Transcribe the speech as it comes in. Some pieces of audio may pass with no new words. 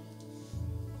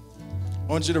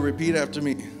I want you to repeat after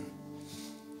me.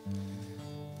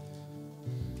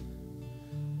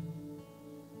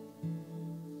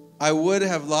 I would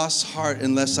have lost heart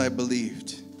unless I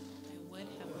believed.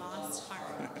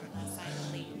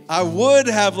 I would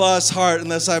have lost heart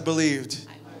unless I believed.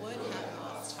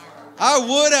 I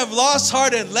would have lost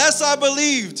heart unless I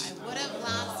believed.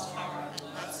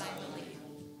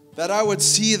 That I would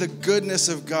see the goodness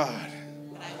of God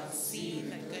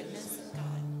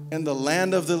in the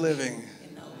land of the living.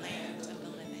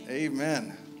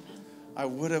 Amen. I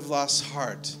would have lost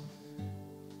heart.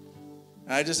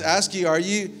 And I just ask you,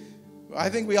 I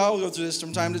think we all go through this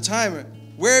from time to time.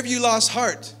 Where have you lost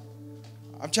heart?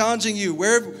 I'm challenging you.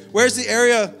 Where's the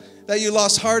area that you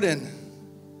lost heart in?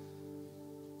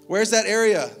 Where's that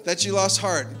area that you lost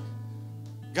heart?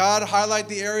 God, highlight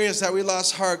the areas that we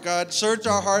lost heart, God. Search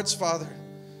our hearts, Father.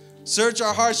 Search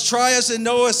our hearts. Try us and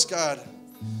know us, God.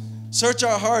 Search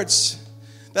our hearts.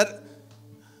 That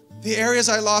the areas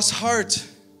I lost heart.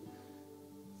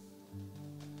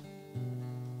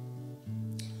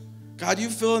 God, you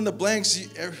fill in the blanks.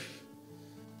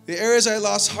 The areas I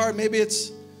lost heart, maybe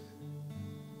it's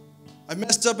I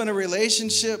messed up in a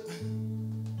relationship.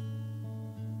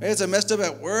 Maybe it's I messed up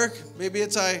at work. Maybe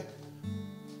it's I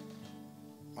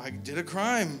did a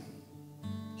crime.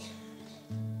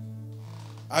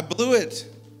 I blew it.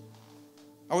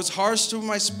 I was harsh to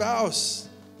my spouse,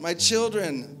 my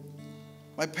children,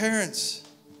 my parents.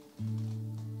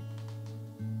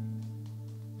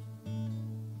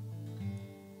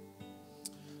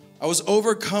 I was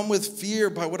overcome with fear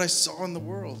by what I saw in the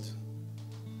world.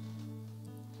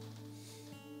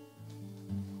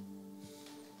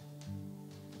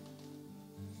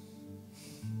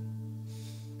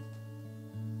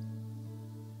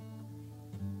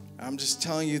 I'm just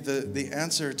telling you the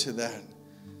answer to that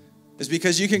is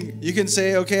because you can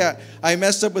say, okay, I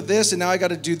messed up with this and now I got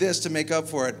to do this to make up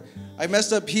for it. I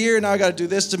messed up here and now I got to do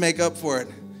this to make up for it.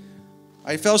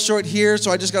 I fell short here, so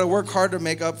I just got to work hard to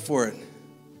make up for it.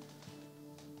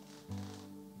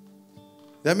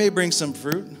 That may bring some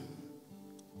fruit,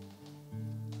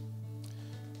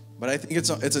 but I think it's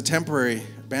a temporary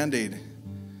Band-Aid.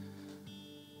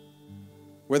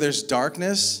 Where there's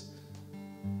darkness,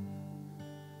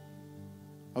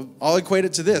 I'll equate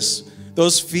it to this.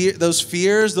 Those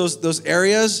fears, those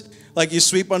areas, like you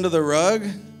sweep under the rug,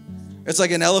 it's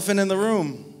like an elephant in the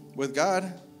room with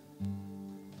God.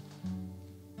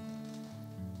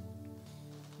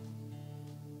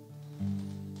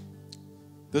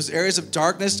 Those areas of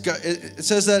darkness, it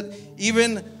says that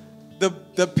even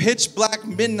the pitch black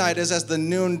midnight is as the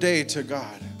noonday to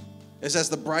God. Is as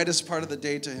the brightest part of the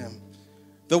day to him.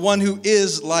 The one who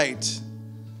is light.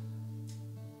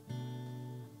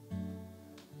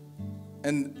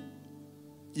 And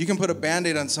you can put a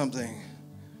Band-Aid on something,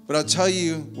 but I'll tell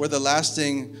you where the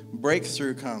lasting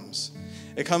breakthrough comes.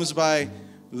 It comes by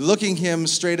looking him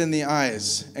straight in the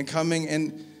eyes and coming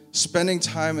and spending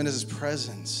time in his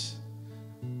presence.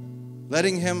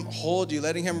 Letting him hold you,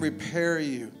 letting him repair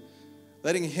you,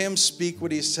 letting him speak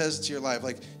what he says to your life.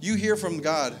 Like you hear from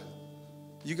God,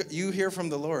 you hear from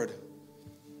the Lord.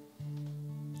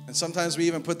 And sometimes we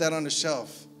even put that on the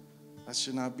shelf. That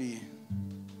should not be.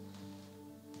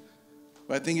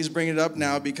 But I think he's bringing it up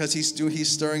now because he's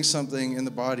stirring something in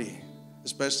the body.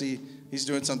 Especially he's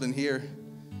doing something here.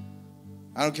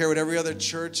 I don't care what every other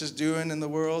church is doing in the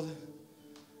world.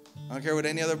 I don't care what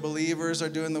any other believers are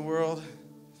doing in the world.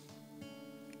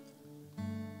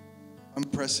 I'm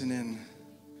pressing in.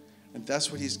 And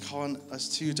that's what he's calling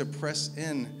us to press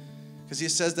in. Because he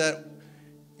says that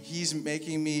he's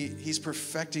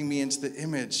perfecting me into the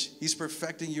image. He's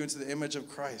perfecting you into the image of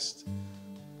Christ.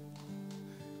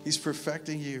 He's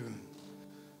perfecting you.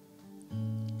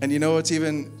 And you know what's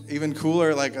even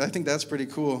cooler? Like, I think that's pretty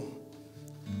cool.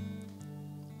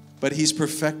 But he's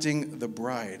perfecting the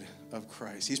bride of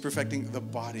Christ. He's perfecting the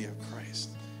body of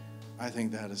Christ. I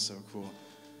think that is so cool.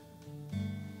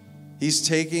 He's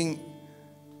taking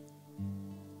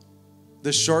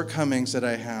the shortcomings that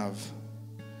I have.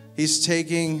 He's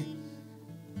taking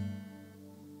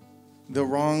the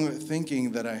wrong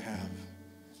thinking that I have.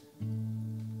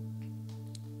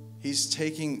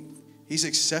 He's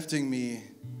accepting me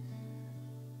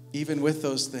even with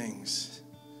those things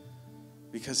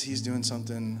because he's doing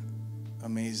something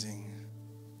amazing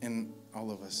in all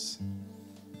of us.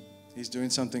 He's doing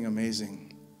something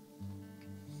amazing.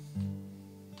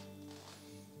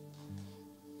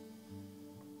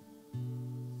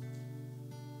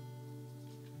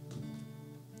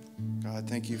 God,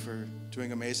 thank you for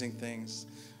doing amazing things.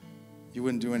 You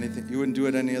wouldn't do anything. You wouldn't do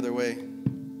it any other way.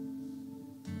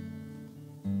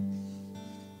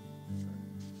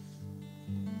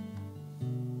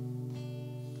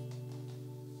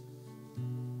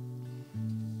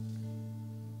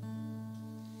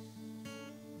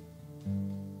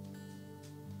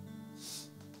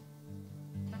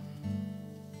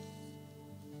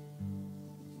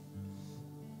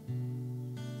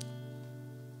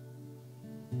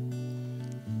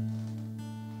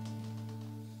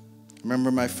 Remember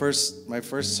my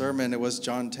first sermon, it was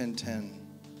John 10:10.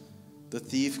 The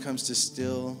thief comes to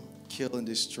steal, kill, and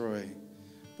destroy.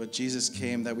 But Jesus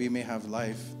came that we may have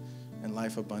life and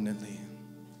life abundantly.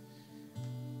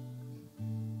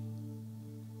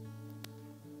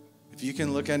 If you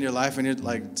can look at your life and you're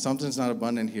like, something's not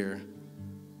abundant here,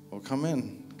 well, come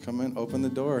in, open the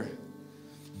door,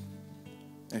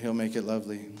 and he'll make it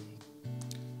lovely.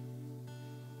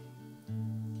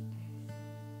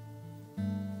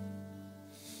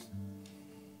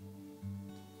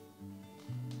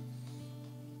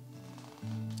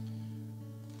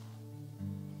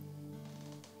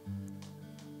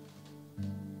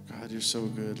 God, you're so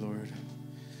good, Lord.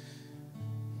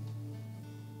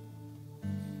 I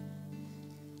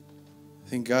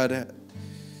think God,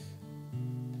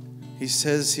 he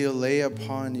says he'll lay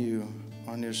upon you,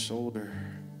 on your shoulder,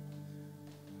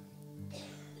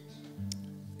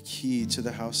 the key to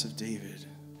the house of David.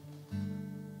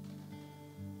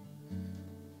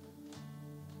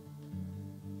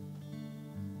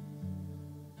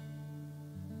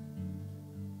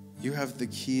 You have the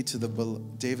key to the,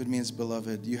 David means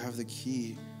beloved. You have the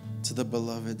key to the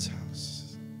beloved's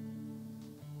house.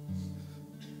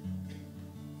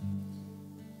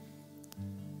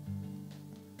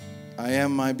 I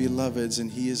am my beloved's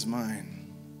and he is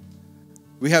mine.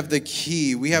 We have the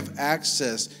key. We have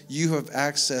access. You have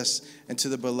access into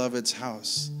the beloved's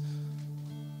house.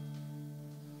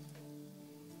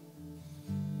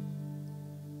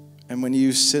 And when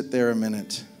you sit there a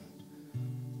minute,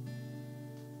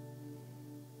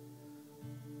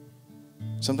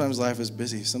 sometimes life is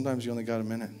busy. Sometimes you only got a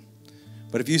minute.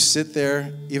 But if you sit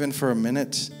there even for a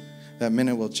minute, that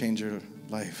minute will change your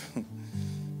life.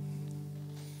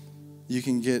 You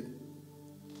can get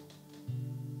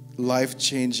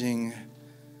life-changing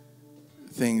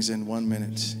things in 1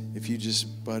 minute if you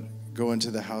just but go into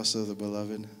the house of the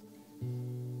beloved.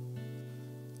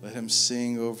 Let him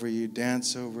sing over you,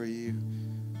 dance over you,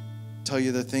 tell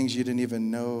you the things you didn't even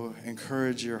know,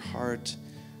 encourage your heart.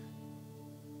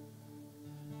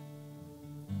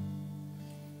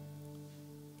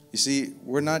 You see,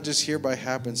 we're not just here by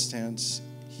happenstance.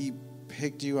 He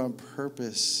picked you on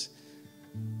purpose.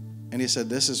 And he said,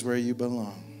 this is where you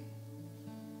belong.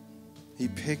 He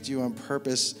picked you on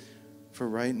purpose for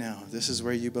right now. This is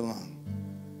where you belong.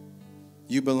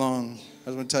 You belong.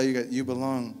 I want to tell you that you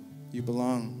belong. You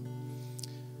belong.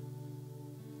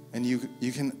 And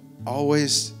you can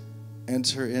always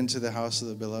enter into the house of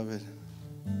the beloved.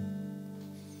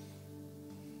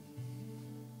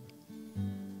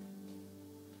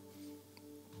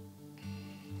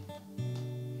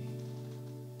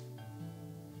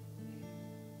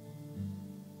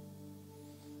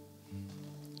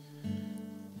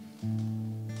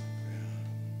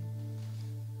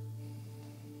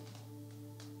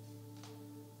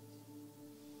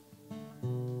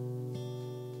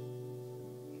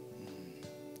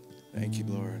 Thank you,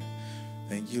 Lord.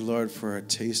 Thank you, Lord, for a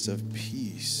taste of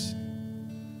peace.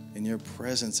 In your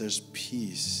presence, there's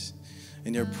peace.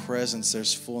 In your presence,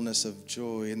 there's fullness of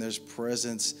joy. In there's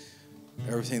presence,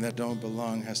 everything that don't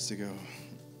belong has to go.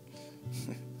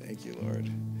 Thank you,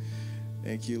 Lord.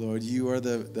 Thank you, Lord. You are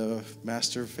the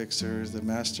master fixer, the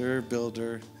master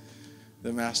builder,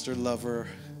 the master lover.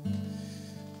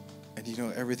 And you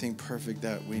know everything perfect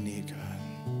that we need, God.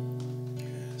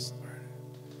 Yes, Lord.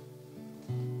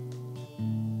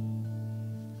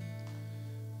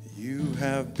 You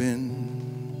have been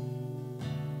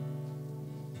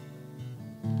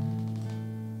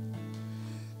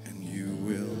and you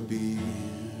will be.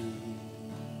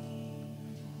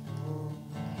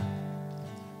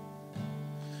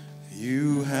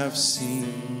 You have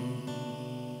seen,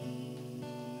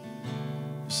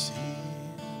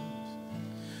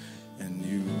 and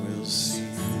you will see.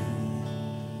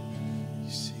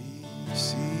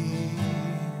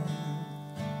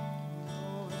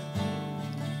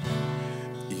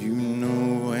 You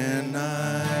know when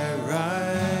I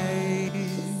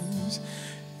rise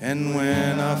and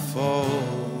when I fall,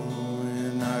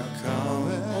 when I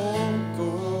come or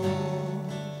go.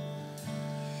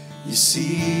 You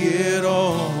see it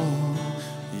all.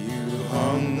 You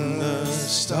hung the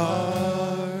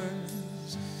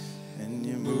stars and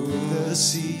you move the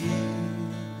sea.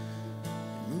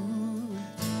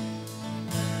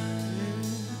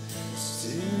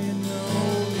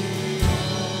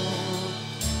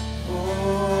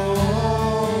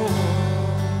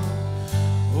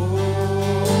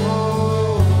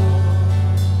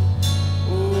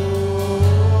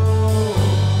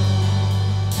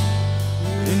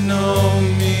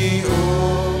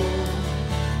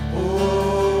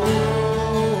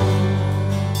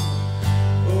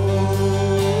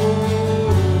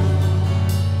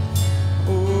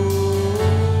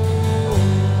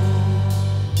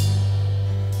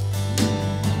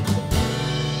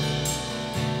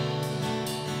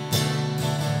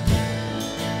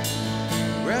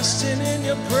 basking in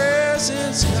your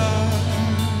presence, God.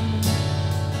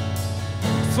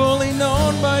 Fully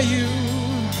known by you.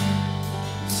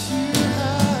 You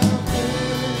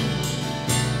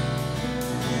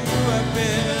have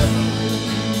been,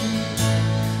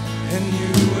 and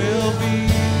you will be.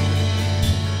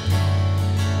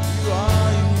 You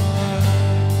are, you are.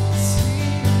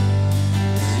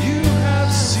 You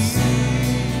have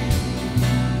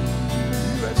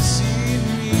seen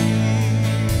me,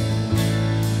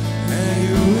 and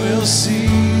you will see.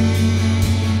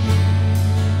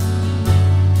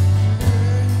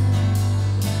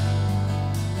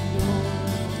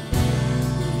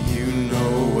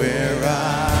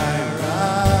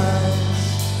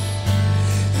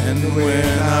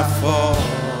 When I fall,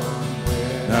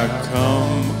 I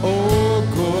come, oh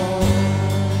God.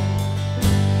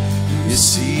 You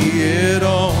see it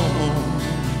all.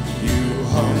 You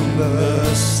hung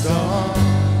the star.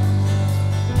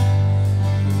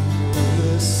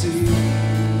 The sea.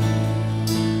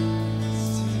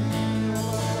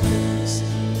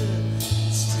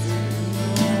 Still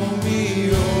know me,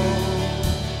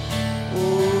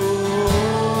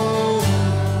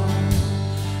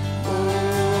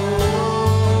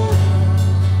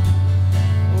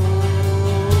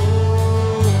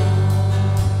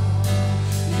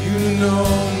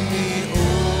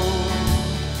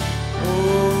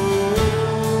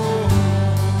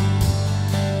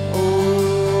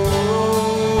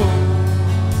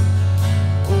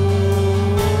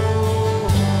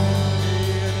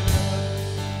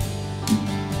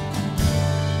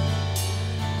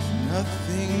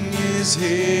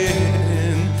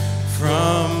 hidden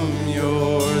from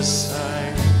your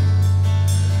sight.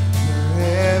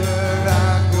 Wherever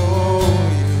I go,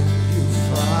 you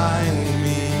find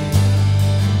me.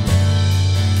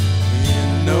 You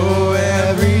know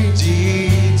every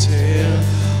detail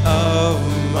of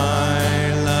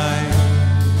my life,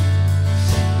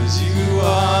 'cause you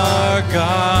are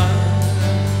God.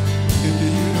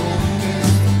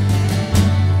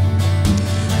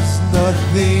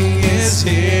 Nothing is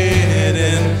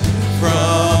hidden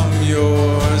from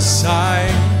your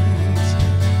sight.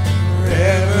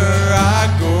 Wherever I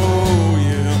go,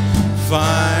 you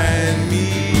find me.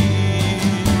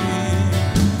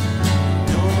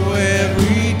 Know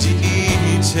every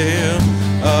detail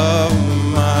of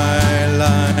my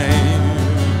life.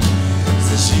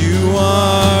 Since you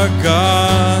are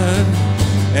God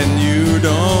and you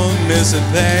don't miss a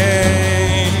thing.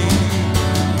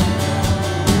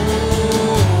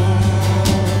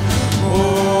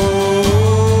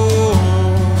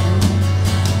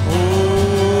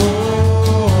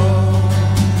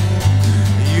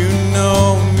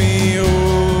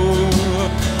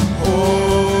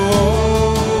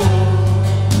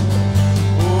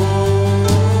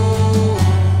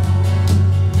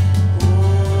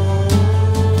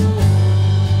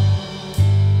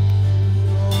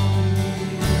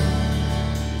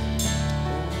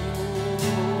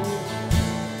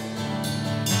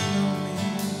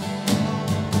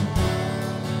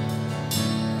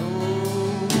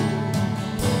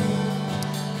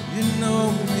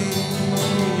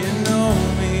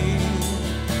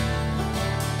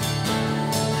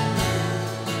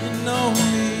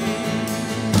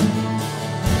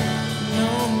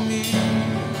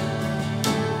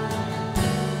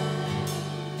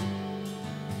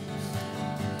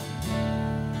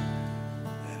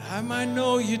 I might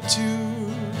know you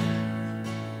too.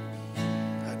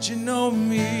 How'd you know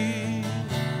me?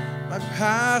 My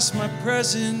past, my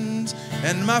present,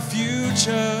 and my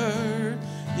future.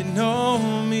 You know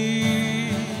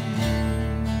me.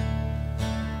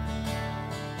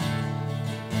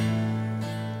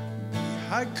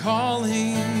 High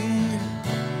calling,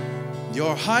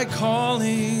 your high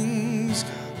callings,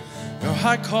 God, your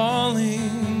high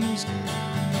callings.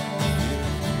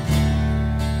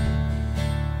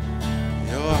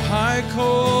 Your high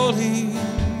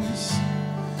callings,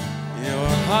 your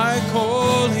high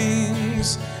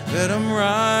callings, let them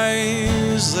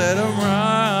rise, let them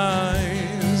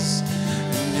rise.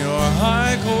 And your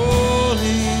high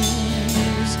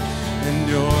callings, and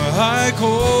your high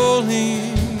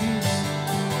callings,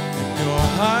 and your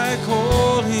high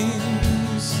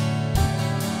callings,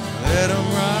 let them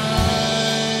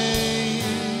rise,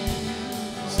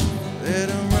 let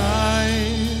them rise.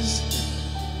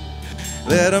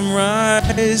 Let them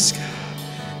rise,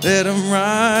 God. Let them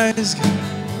rise, God.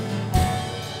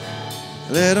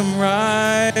 Let them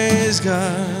rise,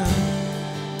 God.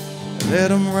 Let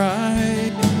them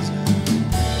rise, God.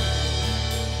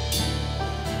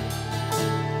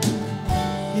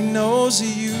 He knows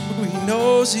you, he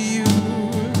knows you.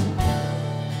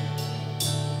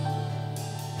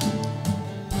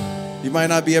 You might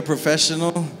not be a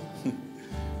professional.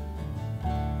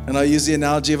 And I'll use the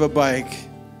analogy of a bike.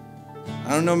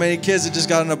 I don't know many kids that just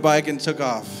got on a bike and took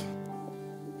off.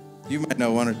 You might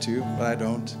know one or two, but I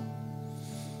don't.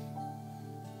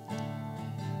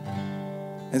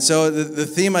 And so the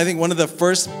theme, I think one of the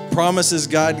first promises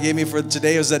God gave me for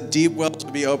today was that deep wells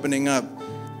would be opening up.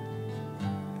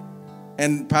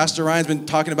 And Pastor Ryan's been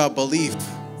talking about belief.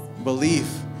 Belief.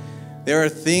 There are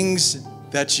things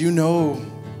that you know.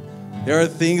 There are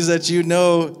things that you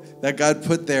know that God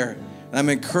put there. And I'm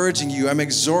encouraging you. I'm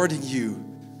exhorting you.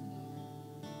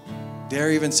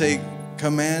 Dare even say,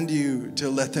 command you to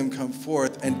let them come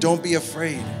forth. And don't be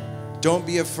afraid. Don't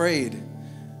be afraid.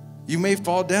 You may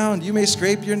fall down. You may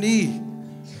scrape your knee.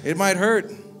 It might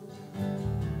hurt.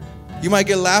 You might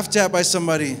get laughed at by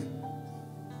somebody.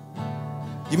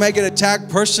 You might get attacked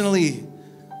personally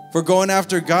for going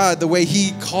after God the way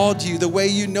He called you, the way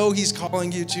you know He's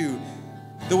calling you to,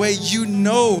 the way you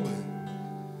know.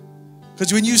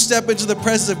 Because when you step into the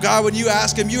presence of God, when you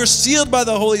ask Him, you are sealed by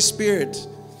the Holy Spirit.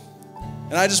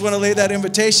 And I just want to lay that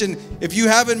invitation. If you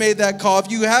haven't made that call,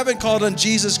 if you haven't called on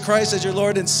Jesus Christ as your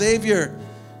Lord and Savior,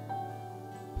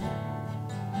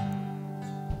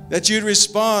 that you'd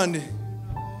respond,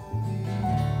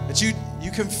 that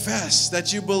you confess,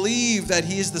 that you believe that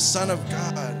He is the Son of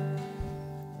God,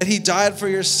 that He died for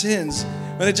your sins.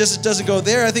 But it just doesn't go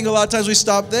there. I think a lot of times we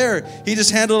stop there. He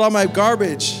just handled all my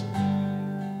garbage.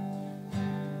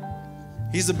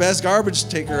 He's the best garbage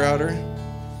taker outer.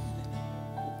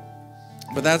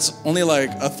 But that's only like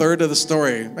a third of the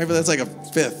story. Maybe that's like a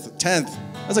fifth, a tenth.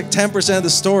 That's like 10% of the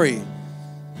story.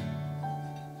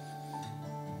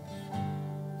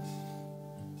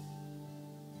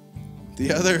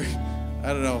 The other,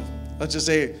 I don't know, let's just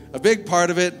say a big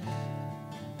part of it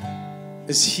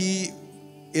is He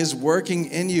is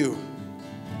working in you.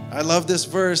 I love this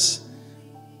verse.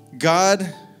 God,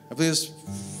 I believe it's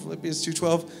Philippians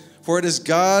 2:12, for it is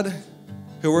God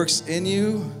who works in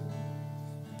you.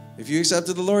 If you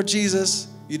accepted the Lord Jesus,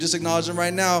 you just acknowledge Him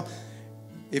right now.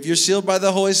 If you're sealed by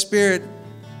the Holy Spirit,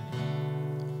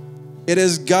 it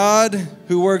is God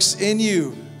who works in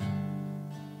you.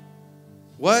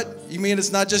 What? You mean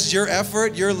it's not just your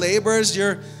effort, your labors,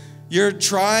 you're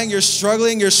trying, you're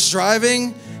struggling, you're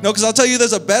striving? No, because I'll tell you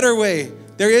there's a better way.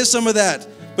 There is some of that.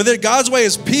 But then God's way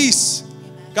is peace.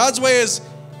 God's way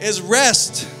is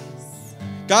rest.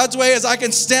 God's way is I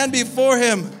can stand before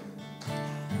Him.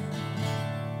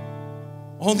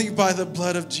 Only by the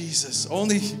blood of Jesus.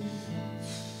 Only.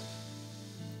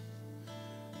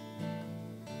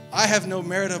 I have no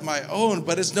merit of my own,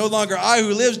 but it's no longer I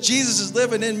who lives. Jesus is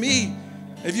living in me.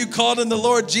 If you called on the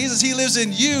Lord Jesus, He lives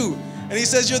in you. And He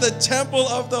says you're the temple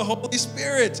of the Holy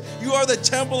Spirit. You are the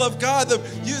temple of God.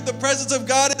 The presence of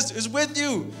God is with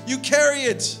you. You carry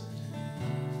it.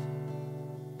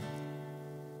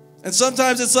 And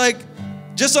sometimes it's like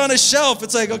just on a shelf.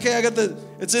 It's like, okay,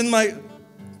 it's in my,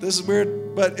 this is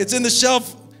weird, but it's in the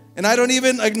shelf and I don't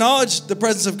even acknowledge the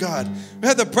presence of God. We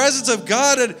have the presence of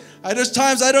God and there's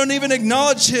times I don't even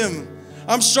acknowledge Him.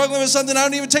 I'm struggling with something. I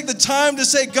don't even take the time to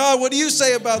say, God, what do you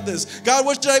say about this? God,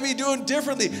 what should I be doing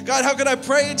differently? God, how can I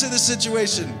pray into this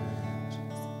situation?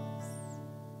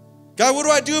 God, what do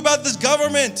I do about this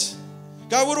government?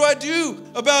 God, what do I do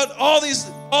about all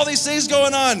these things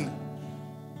going on?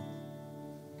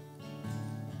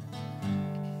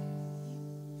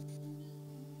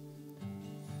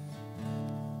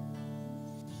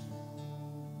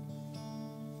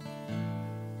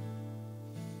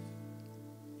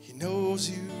 Knows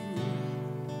you,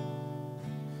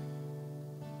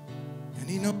 and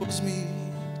He knows me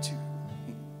too.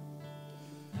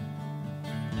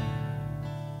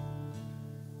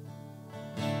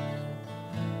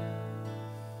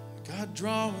 God,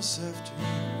 draw us after you.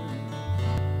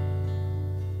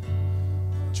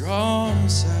 Draw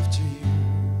us after you.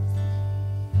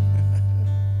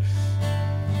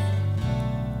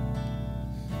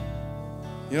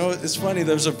 You know, it's funny,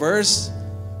 there's a verse,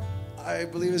 I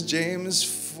believe it's James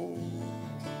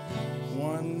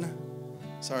 4:1.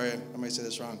 Sorry, I might say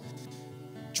this wrong.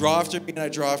 Draw after me and I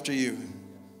draw after you.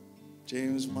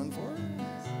 James 1:4.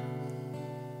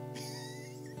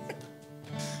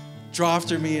 Draw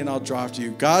after me and I'll draw after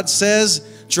you. God says,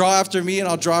 draw after me and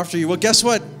I'll draw after you. Well, guess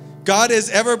what? God is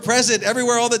ever present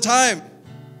everywhere all the time.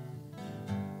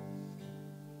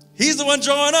 He's the one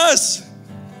drawing us.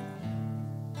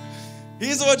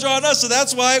 He's the one drawing us. So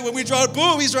that's why when we draw,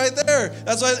 boom, He's right there.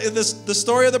 That's why in the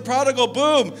story of the prodigal,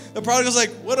 boom. The prodigal's like,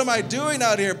 what am I doing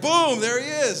out here? Boom, there He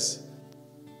is.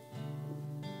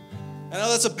 I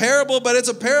know that's a parable, but it's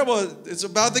a parable. It's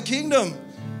about the kingdom.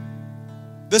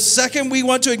 The second we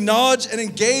want to acknowledge and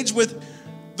engage with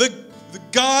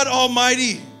God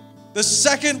Almighty. The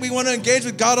second we want to engage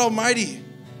with God Almighty,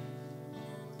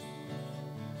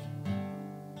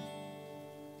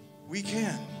 we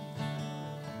can.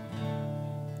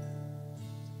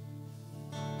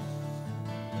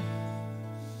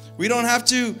 We don't have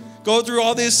to go through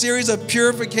all these series of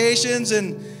purifications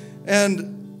and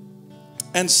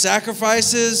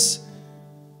sacrifices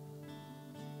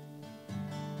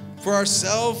for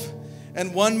ourselves.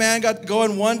 And one man got to go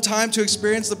in one time to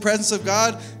experience the presence of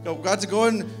God, got to go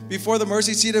in before the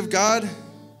mercy seat of God.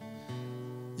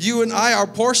 You and I, our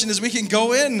portion is we can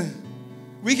go in.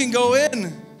 We can go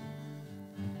in.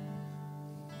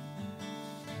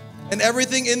 And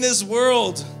everything in this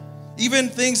world, even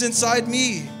things inside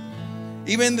me,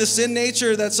 even the sin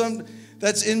nature that's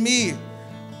in me,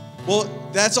 well,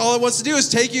 that's all it wants to do is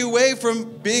take you away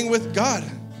from being with God.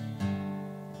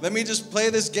 Let me just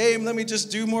play this game. Let me just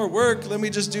do more work. Let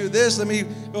me just do this. Let me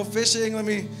go fishing.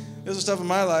 There's stuff in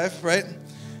my life, right?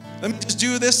 Let me just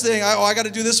do this thing. I got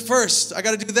to do this first. I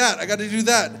got to do that. I got to do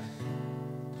that.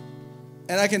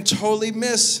 And I can totally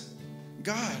miss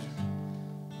God.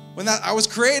 I was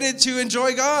created to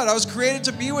enjoy God. I was created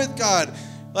to be with God.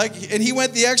 And he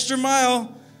went the extra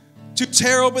mile to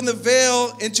tear open the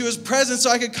veil into his presence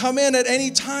so I could come in at any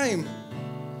time.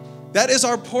 That is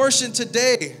our portion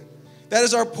today. That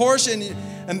is our portion,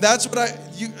 and that's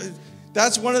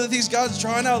that's one of the things God's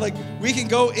drawing out. Like, we can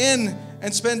go in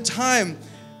and spend time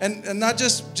and not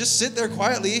just sit there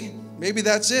quietly. Maybe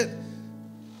that's it.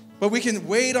 But we can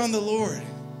wait on the Lord.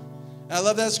 And I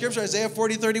love that scripture, Isaiah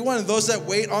 40:31. Those that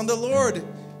wait on the Lord,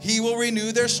 he will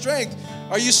renew their strength.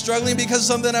 Are you struggling because of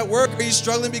something at work? Are you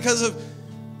struggling because of,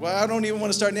 well, I don't even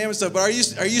want to start naming stuff, but are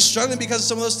you struggling because of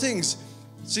some of those things?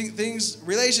 Things,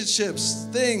 relationships,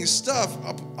 stuff,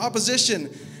 opposition.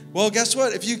 Well, guess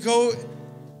what? If you go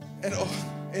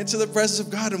into the presence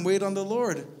of God and wait on the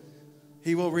Lord,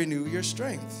 he will renew your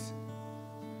strength.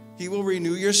 He will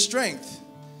renew your strength.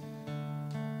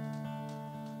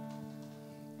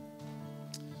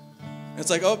 It's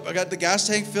like, oh, I got the gas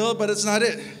tank filled, but it's not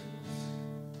it.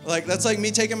 Like, that's like me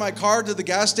taking my car to the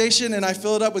gas station and I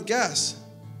fill it up with gas.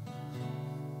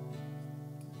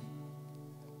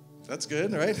 That's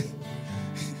good, right?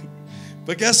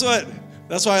 But guess what?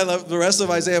 That's why I love the rest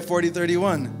of Isaiah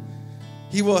 40:31.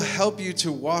 He will help you to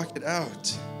walk it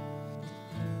out.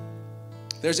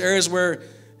 There's areas where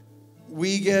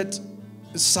we get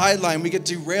sidelined, we get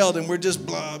derailed, and we're just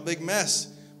big mess.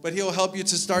 But he'll help you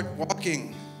to start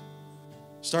walking.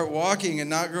 Start walking and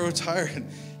not grow tired.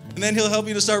 And then he'll help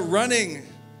you to start running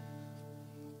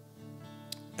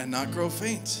and not grow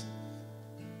faint.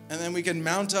 And then we can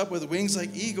mount up with wings like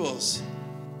eagles.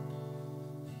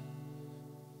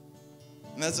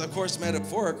 And that's, of course,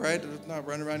 metaphoric, right? Not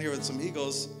running around here with some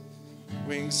eagles'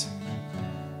 wings.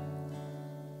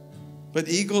 But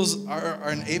eagles are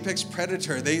an apex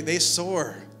predator. They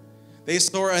soar. They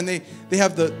soar, and they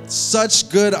have such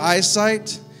good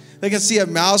eyesight. They can see a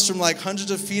mouse from like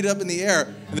hundreds of feet up in the air.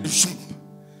 And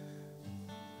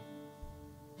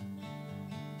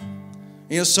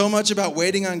then, so much about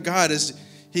waiting on God is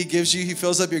he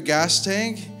fills up your gas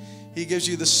tank. He gives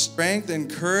you the strength and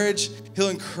courage. He'll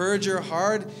encourage your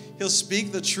heart. He'll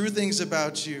speak the true things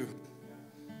about you.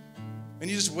 When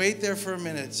you just wait there for a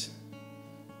minute,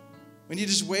 when you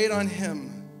just wait on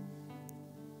him,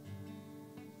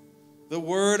 the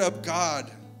word of God,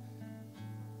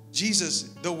 Jesus,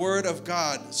 the word of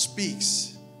God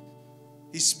speaks.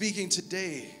 He's speaking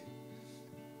today.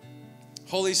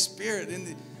 Holy Spirit,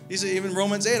 even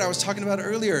Romans 8, I was talking about it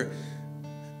earlier.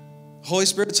 Holy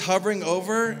Spirit's hovering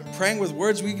over, praying with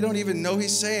words we don't even know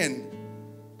he's saying.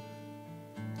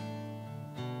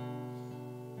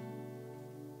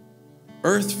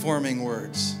 Earth-forming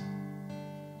words.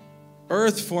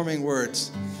 Earth-forming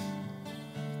words.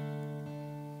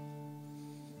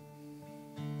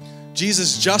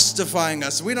 Jesus justifying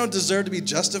us. We don't deserve to be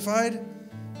justified.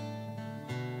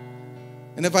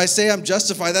 And if I say I'm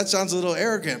justified, that sounds a little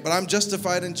arrogant, but I'm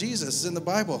justified in Jesus. It's in the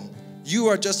Bible. You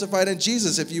are justified in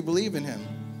Jesus if you believe in him.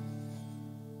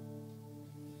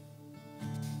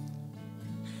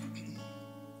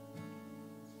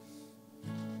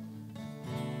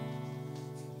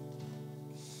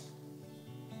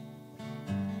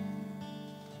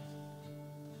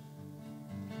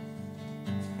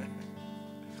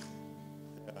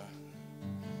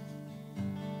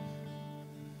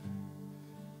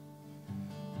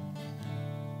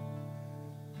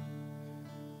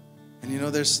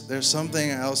 There's something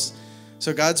else.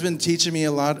 So God's been teaching me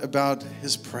a lot about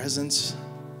his presence,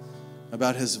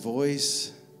 about his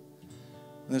voice.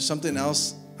 And there's something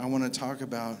else I want to talk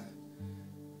about,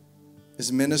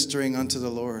 is ministering unto the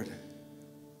Lord.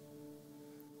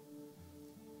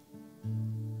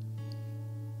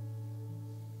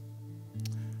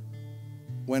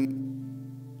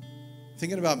 when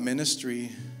thinking about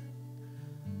ministry,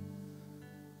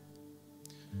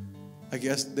 I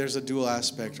guess there's a dual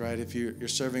aspect, right? If you're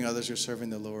serving others, you're serving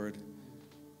the Lord.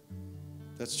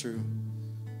 That's true.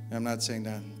 I'm not saying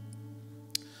that.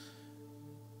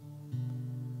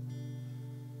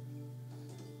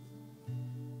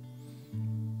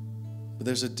 But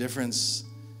there's a difference.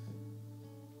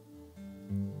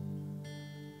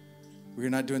 We're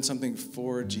not doing something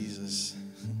for Jesus.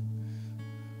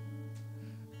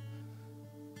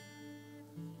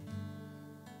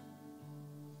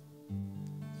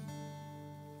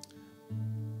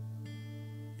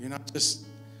 You're not just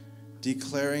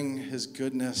declaring his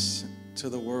goodness to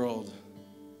the world.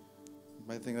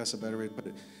 I think that's a better way to put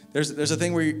it. There's a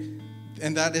thing where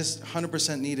and that is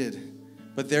 100% needed.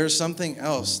 But there's something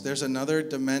else. There's another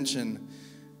dimension.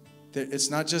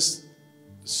 It's not just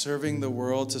serving the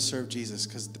world to serve Jesus,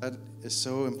 because that is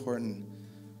so important.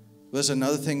 There's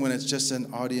another thing when it's just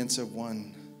an audience of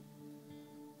one.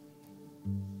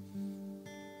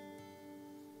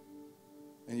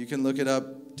 And you can look it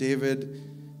up. David,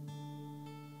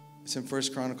 it's in 1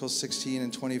 Chronicles 16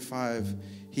 and 25.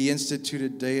 He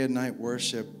instituted day and night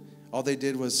worship. All they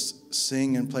did was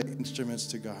sing and play instruments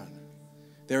to God.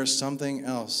 There is something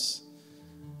else.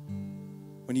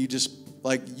 When you just,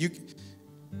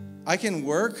 I can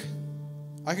work,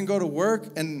 I can go to work,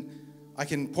 and I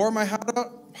can pour my heart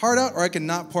out, or I can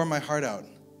not pour my heart out.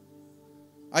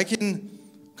 I can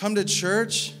come to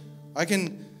church, I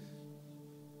can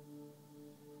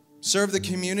serve the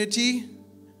community,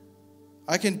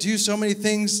 I can do so many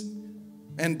things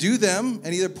and do them,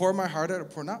 and either pour my heart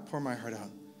out or not pour my heart out.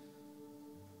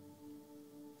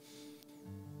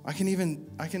 I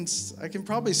can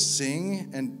probably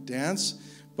sing and dance,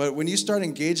 but when you start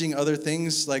engaging other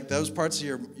things, like those parts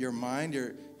of your mind,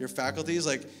 your faculties,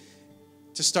 like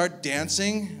to start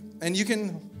dancing, and you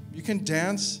can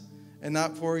dance and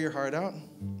not pour your heart out.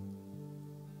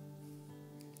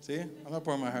 See, I'm not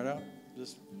pouring my heart out,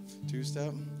 just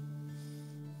two-step.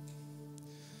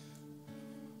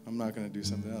 I'm not going to do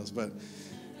something else, but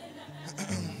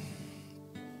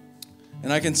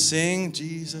and I can sing,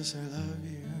 Jesus, I love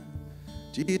you.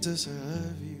 Jesus, I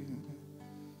love you.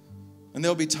 And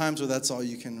there'll be times where that's all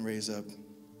you can raise up,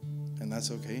 and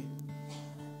that's okay.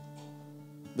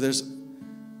 But there's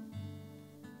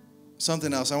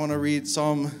something else. I want to read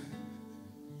Psalm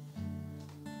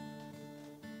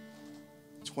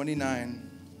 29,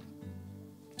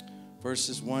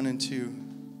 verses 1 and 2.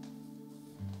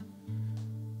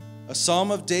 A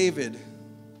psalm of David.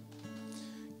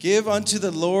 Give unto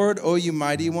the Lord, O you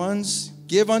mighty ones.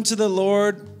 Give unto the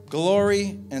Lord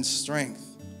glory and strength.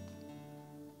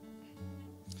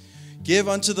 Give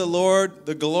unto the Lord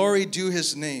the glory due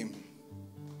his name.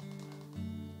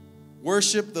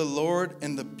 Worship the Lord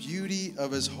in the beauty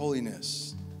of his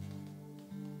holiness.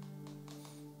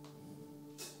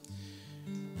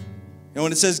 And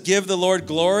when it says give the Lord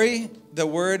glory, the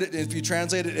word, if you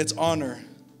translate it, it's honor.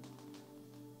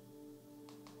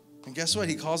 And guess what?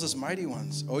 He calls us mighty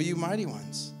ones. Oh, you mighty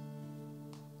ones.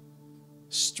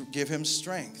 Give him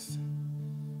strength.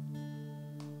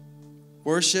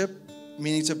 Worship,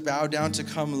 meaning to bow down, to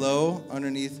come low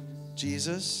underneath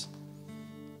Jesus.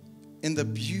 In the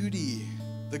beauty,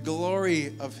 the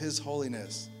glory of his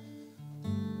holiness.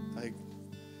 Like,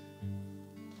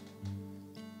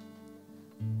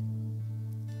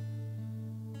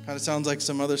 kind of sounds like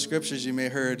some other scriptures you may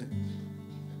have heard.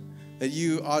 That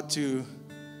you ought to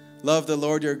love the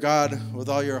Lord your God with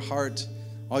all your heart,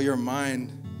 all your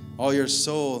mind, all your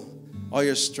soul, all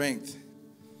your strength.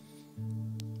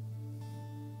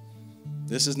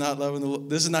 This is not loving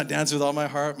this is not dancing with all my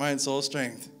heart, mind, soul,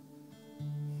 strength.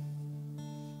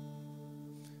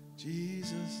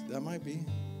 Jesus, that might be.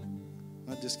 I'm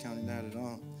not discounting that at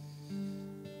all.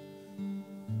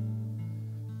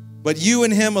 But you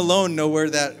and him alone know where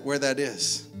that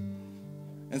is.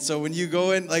 And so when you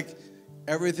go in, like,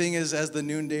 everything is as the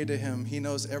noonday to him. He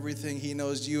knows everything. He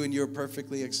knows you, and you're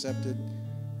perfectly accepted.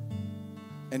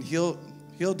 And he'll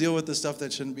deal with the stuff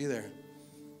that shouldn't be there.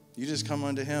 You just come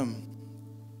unto him.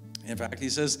 In fact, he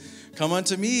says, come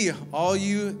unto me, all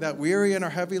you that weary and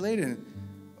are heavy laden.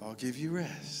 I'll give you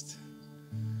rest.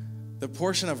 The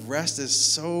portion of rest is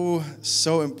so,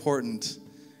 so important.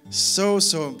 So,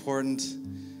 so important.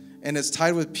 And it's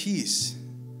tied with peace.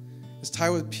 It's tied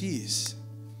with peace.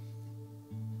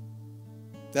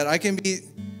 That I can be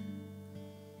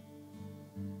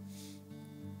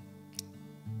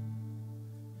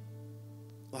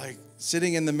like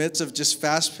sitting in the midst of just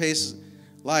fast-paced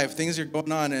life. Things are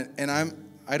going on, and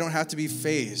I don't have to be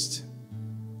fazed.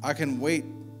 I can wait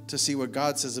to see what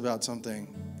God says about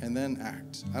something and then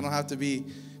act. I don't have to be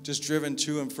just driven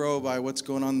to and fro by what's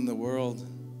going on in the world.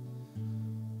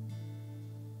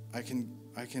 I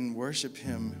can worship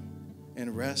him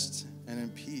in rest and in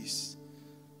peace.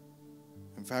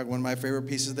 In fact, one of my favorite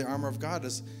pieces of the armor of God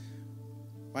is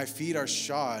my feet are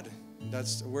shod.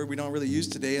 That's a word we don't really use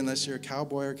today unless you're a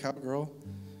cowboy or cowgirl,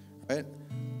 right?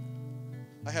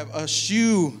 I have a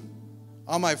shoe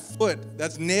on my foot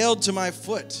that's nailed to my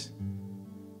foot.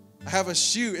 I have a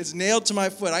shoe. It's nailed to my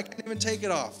foot. I can't even take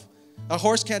it off. A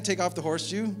horse can't take off the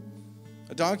horseshoe.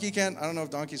 A donkey can't. I don't know if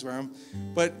donkeys wear them.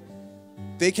 But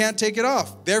they can't take it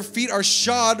off. Their feet are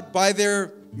shod by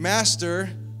their master.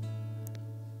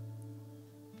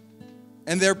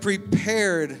 And they're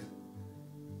prepared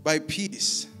by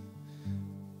peace.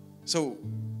 So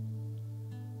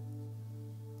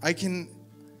I can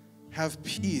have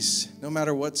peace no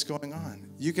matter what's going on.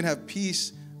 You can have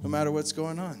peace no matter what's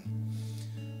going on.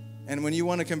 And when you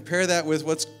want to compare that with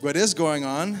what is going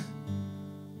on,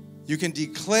 you can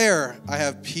declare, I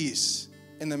have peace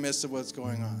in the midst of what's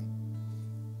going on.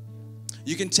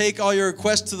 You can take all your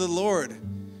requests to the Lord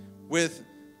with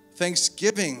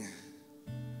thanksgiving.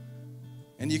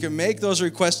 And you can make those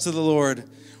requests to the Lord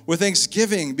with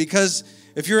thanksgiving, because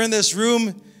if you're in this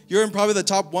room, you're in probably the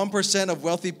top 1% of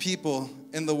wealthy people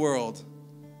in the world.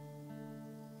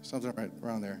 Something right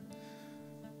around there.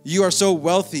 You are so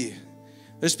wealthy.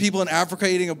 There's people in Africa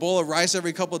eating a bowl of rice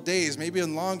every couple of days, maybe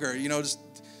even longer, just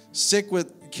sick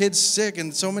with kids sick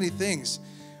and so many things.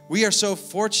 We are so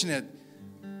fortunate.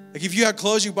 Like if you have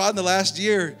clothes you bought in the last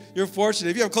year, you're fortunate.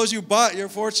 If you have clothes you bought, you're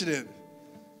fortunate.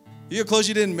 If you have clothes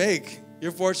you didn't make,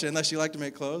 you're fortunate. Unless you like to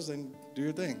make clothes, then do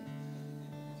your thing.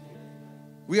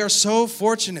 We are so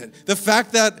fortunate. The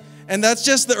fact that, and that's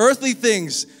just the earthly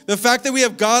things, the fact that we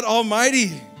have God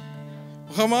Almighty.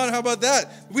 Come on, how about that?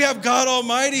 We have God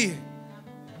Almighty.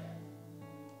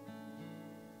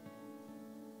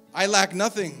 I lack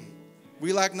nothing.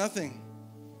 We lack nothing.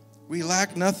 We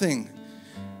lack nothing.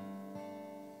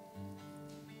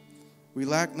 We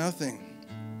lack nothing.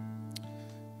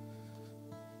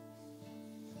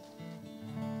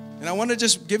 And I want to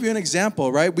just give you an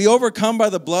example, right? We overcome by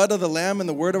the blood of the Lamb and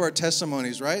the word of our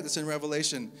testimonies, right? That's in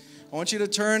Revelation. I want you to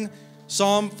turn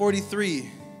Psalm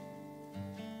 43.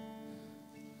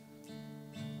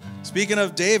 Speaking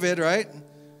of David, right?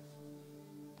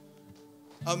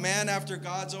 A man after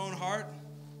God's own heart.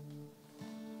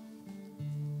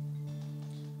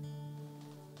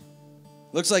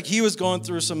 Looks like he was going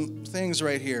through some things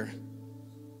right here.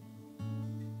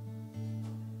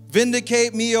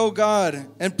 Vindicate me, O God,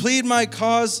 and plead my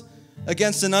cause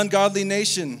against an ungodly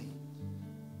nation.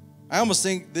 I almost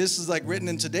think this is like written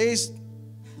in today's,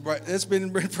 it's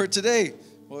been written for today.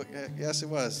 Well, yes, it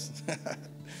was.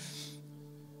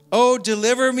 Oh,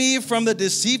 deliver me from the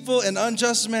deceitful and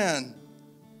unjust man.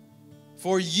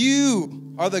 For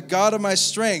you are the God of my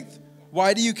strength.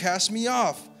 Why do you cast me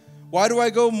off? Why do I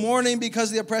go mourning because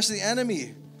of the oppression of the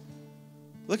enemy?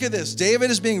 Look at this.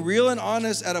 David is being real and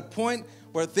honest at a point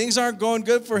where things aren't going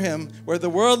good for him, where the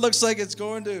world looks like it's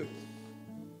going to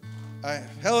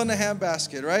hell in a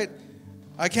handbasket, right?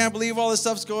 I can't believe all this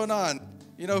stuff's going on.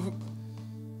 Do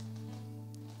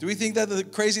we think that the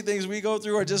crazy things we go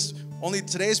through are just only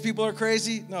today's people are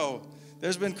crazy? No,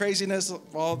 there's been craziness the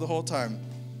whole time.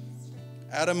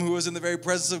 Adam, who was in the very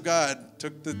presence of God,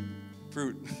 took the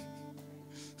fruit.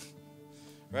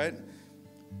 Right?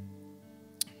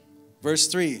 Verse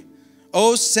 3.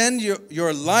 Oh, send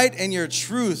your light and your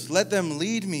truth. Let them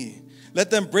lead me. Let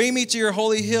them bring me to your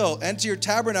holy hill and to your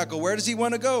tabernacle. Where does he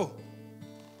want to go?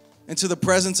 Into the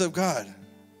presence of God.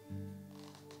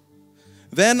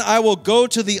 Then I will go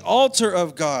to the altar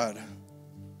of God,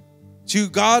 to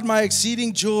God my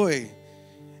exceeding joy.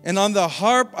 And on the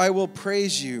harp I will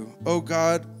praise you, O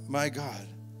God, my God.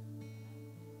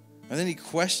 And then he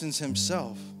questions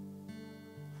himself.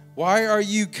 Why are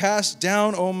you cast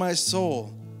down, O my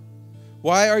soul?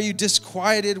 Why are you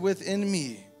disquieted within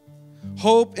me?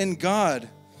 Hope in God,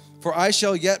 for I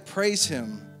shall yet praise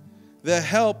him, the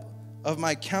help of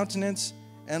my countenance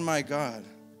and my God.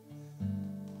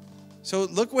 So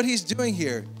look what he's doing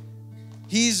here.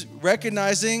 He's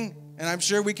recognizing, and I'm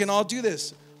sure we can all do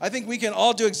this. I think we can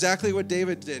all do exactly what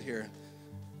David did here.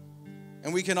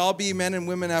 And we can all be men and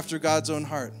women after God's own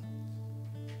heart.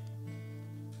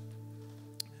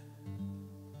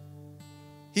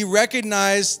 He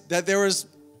recognized that there was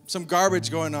some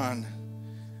garbage going on,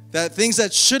 that things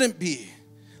that shouldn't be.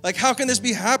 Like, how can this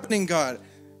be happening, God?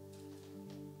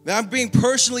 That I'm being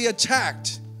personally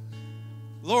attacked.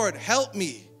 Lord, help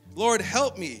me. Lord,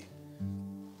 help me.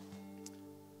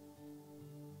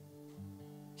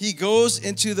 He goes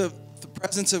into the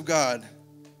presence of God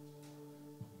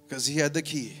because he had the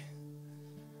key.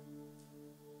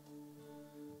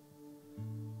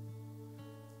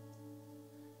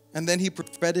 And then he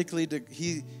prophetically,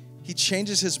 he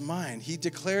changes his mind. He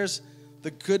declares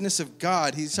the goodness of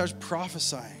God. He starts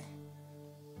prophesying.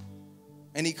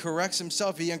 And he corrects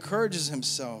himself. He encourages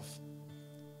himself.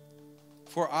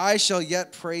 For I shall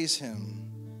yet praise him.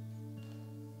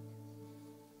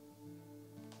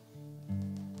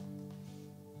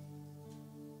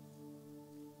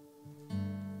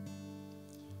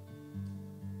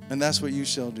 And that's what you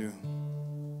shall do.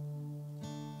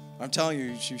 I'm telling you,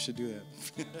 you should do that.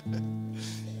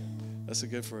 That's a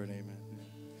good for an amen.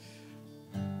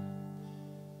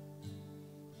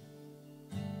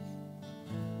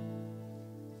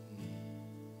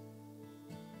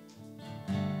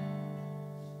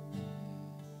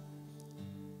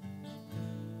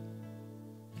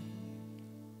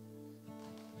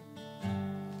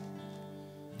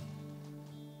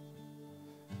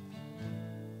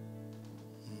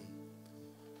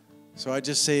 So I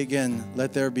just say again,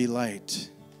 let there be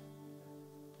light.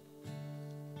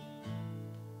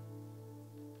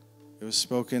 It was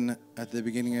spoken at the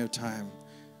beginning of time.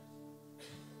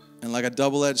 And like a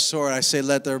double-edged sword, I say,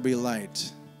 let there be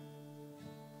light.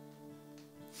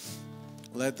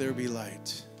 Let there be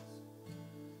light.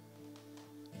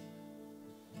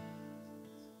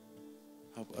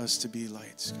 Help us to be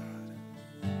lights,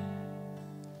 God.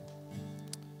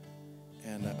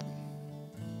 And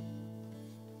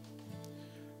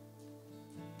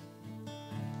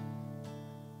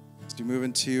as we move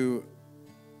into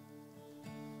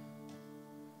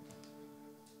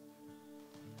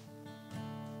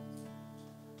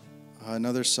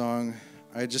another song,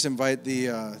 I just invite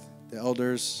the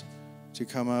elders to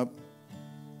come up.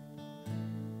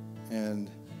 And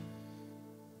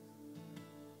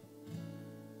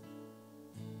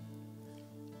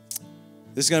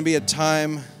this is going to be a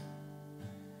time,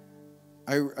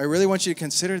 I really want you to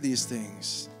consider these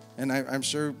things. And I'm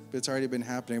sure it's already been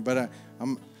happening, but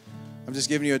I'm just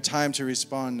giving you a time to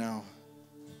respond now.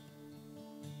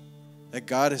 That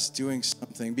God is doing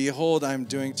something. Behold, I'm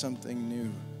doing something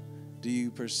new. Do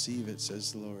you perceive it,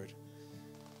 says the Lord.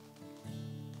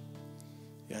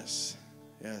 Yes,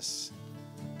 yes.